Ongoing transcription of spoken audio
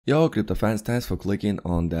Yo crypto fans, thanks for clicking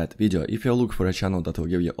on that video. If you look for a channel that will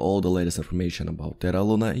give you all the latest information about Terra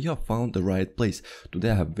Luna, you have found the right place. Today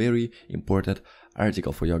I have a very important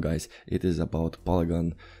article for you guys. It is about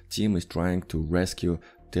Polygon team is trying to rescue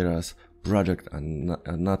Terra's project and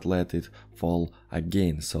not let it fall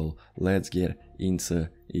again. So let's get into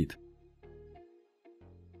it.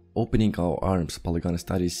 Opening our arms, Polygon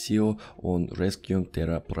studies CEO on rescuing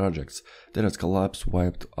Terra projects. Terra's collapse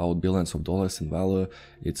wiped out billions of dollars in value.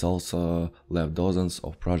 It's also left dozens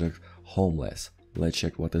of projects homeless. Let's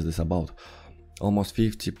check what is this about. Almost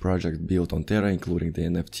 50 projects built on Terra, including the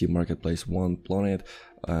NFT marketplace Mantlemint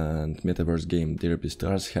and metaverse game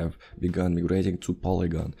dApps have begun migrating to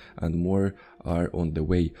Polygon, and more are on the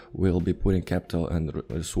way. We'll be putting capital and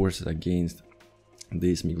resources against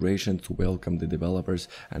this migration to welcome the developers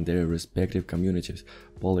and their respective communities.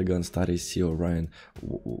 Polygon studies CEO Ryan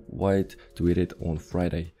White tweeted on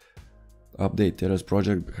Friday. Update: Terra's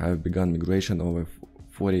project have begun migration over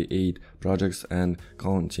 48 projects and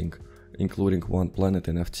counting, including One Planet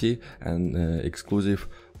NFT and exclusive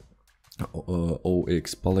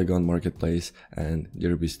OX Polygon marketplace and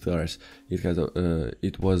dApps.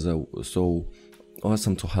 It was so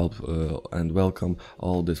awesome to help and welcome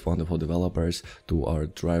all these wonderful developers to our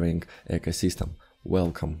thriving ecosystem.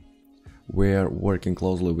 Welcome. We're working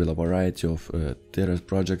closely with a variety of Terra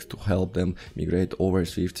projects to help them migrate over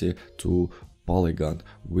swiftly to Polygon.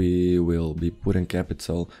 We will be putting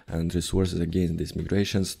capital and resources against these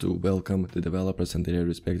migrations to welcome the developers and their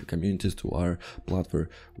respective communities to our platform.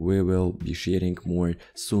 We will be sharing more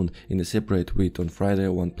soon. In a separate tweet on Friday,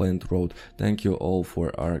 One Planet wrote, "Thank you all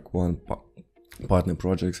for ARC 1 partner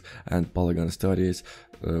projects and Polygon studies.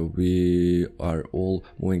 We are all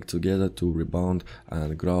moving together to rebound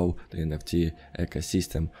and grow the NFT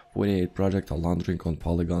ecosystem. 48 projects are launching on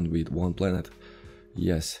Polygon with One Planet."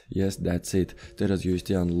 Yes, that's it. Terra's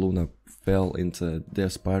UST and Luna fell into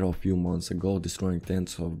death spiral a few months ago, destroying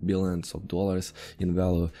tens of billions of dollars in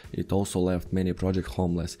value. It also left many projects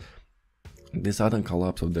homeless. The sudden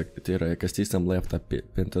collapse of the Terra ecosystem left a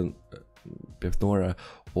plethora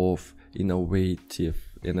of innovative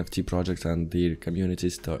NFT projects and their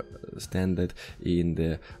communities stranded in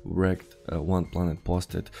the wrecked. One Planet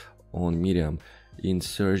posted on Medium. In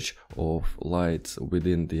search of lights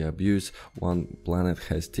within the abuse, One Planet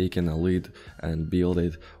has taken a lead and built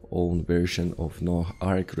its own version of No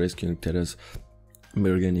Arc, rescuing Terra's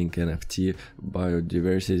burgeoning NFT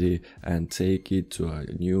biodiversity and take it to a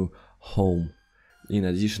new home. In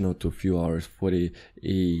addition to few hours,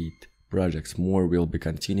 48 projects more will be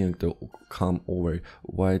continuing to come over,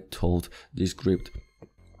 White told Descript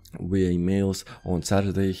via emails on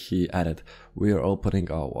Saturday. He added, "We are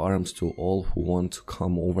opening our arms to all who want to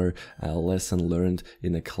come over. A lesson learned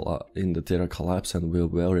in the Terra collapse, and we're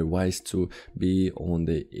very wise to be on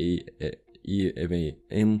the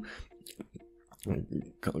EVM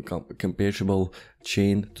compatible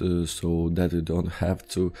chain so that you don't have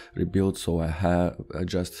to rebuild. So I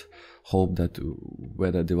just hope that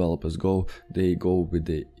where the developers go, they go with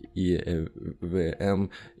the EVM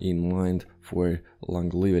in mind for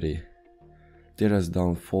longevity." Terra's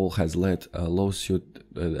downfall has led a lawsuit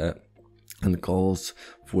and calls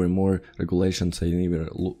for more regulations and even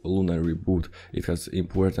lunar reboot. It has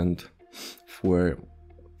important for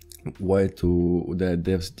why the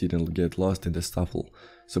devs didn't get lost in the shuffle.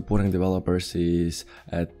 Supporting developers is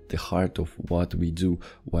at the heart of what we do,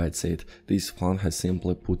 White said. This fund has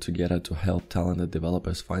simply put together to help talented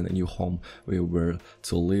developers find a new home. We were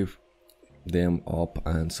to lift them up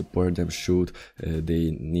and support them should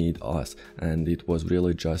they need us, and it was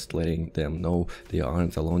really just letting them know they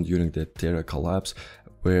aren't alone during the Terra collapse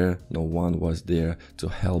where no one was there to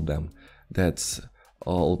help them. That's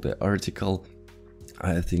all the article.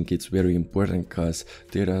 I think it's very important because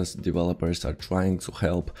Terra's developers are trying to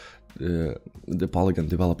help the Polygon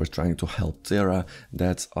developers trying to help Terra.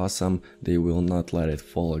 That's awesome. They will not let it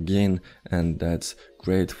fall again, and that's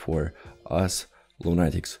great for us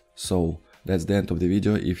lunatics. So that's the end of the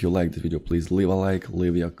video. If you like this video, please leave a like,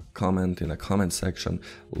 leave your comment in the comment section,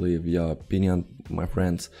 leave your opinion, my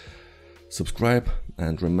friends. Subscribe,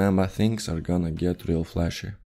 and remember, things are gonna get real flashy.